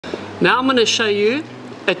Now I'm going to show you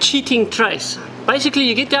a cheating trace. Basically,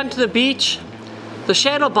 you get down to the beach, the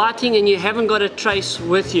shad are biting and you haven't got a trace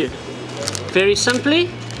with you. Very simply,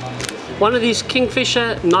 one of these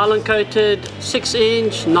Kingfisher nylon coated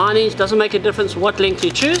 6-inch, 9-inch, doesn't make a difference what length you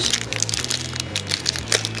choose.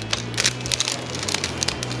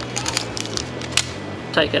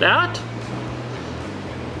 Take it out.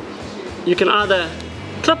 You can either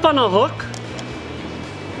clip on a hook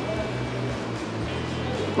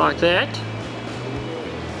like that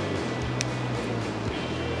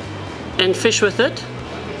and fish with it,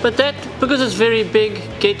 but that, because it's very big,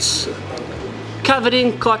 gets covered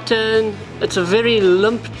in cotton. It's a very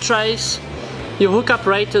limp trace. Your hookup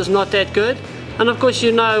rate is not that good, and of course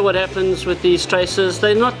you know what happens with these traces,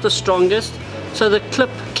 they're not the strongest, so the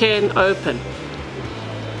clip can open.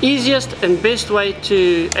 Easiest and best way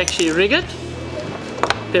to actually rig it,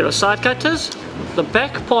 pair of side cutters. The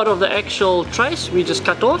back part of the actual trace we just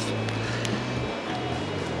cut off,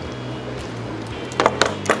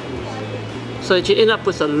 so that you end up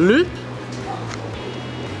with a loop.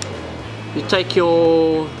 You take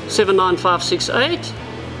your 79568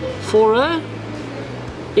 4-0,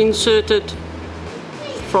 insert it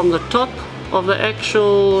from the top of the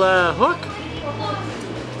actual hook,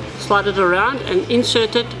 slide it around and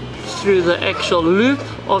insert it through the actual loop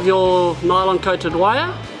of your nylon coated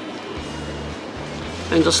wire,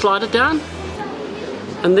 and just slide it down,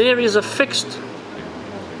 and there is a fixed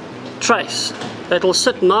trace that will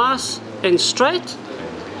sit nice and straight.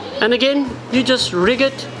 And again, you just rig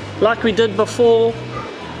it like we did before,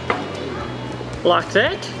 like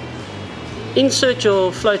that, insert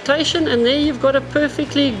your flotation, and there you've got a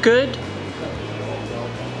perfectly good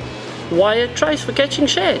wire trace for catching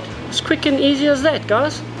shad. It's quick and easy as that,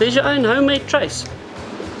 guys. There's your own homemade trace.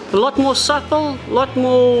 A lot more supple, a lot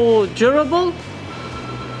more durable,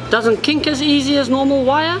 doesn't kink as easy as normal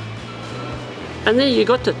wire, and there you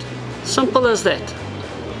got it. Simple as that.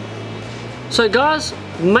 So guys,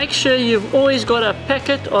 make sure you've always got a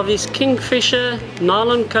packet of these Kingfisher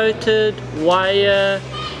nylon coated wire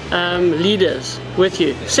leaders with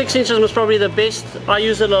you. 6 inches was probably the best. I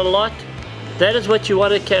use it a lot. That is what you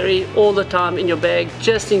want to carry all the time in your bag,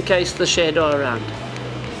 just in case the shad are around.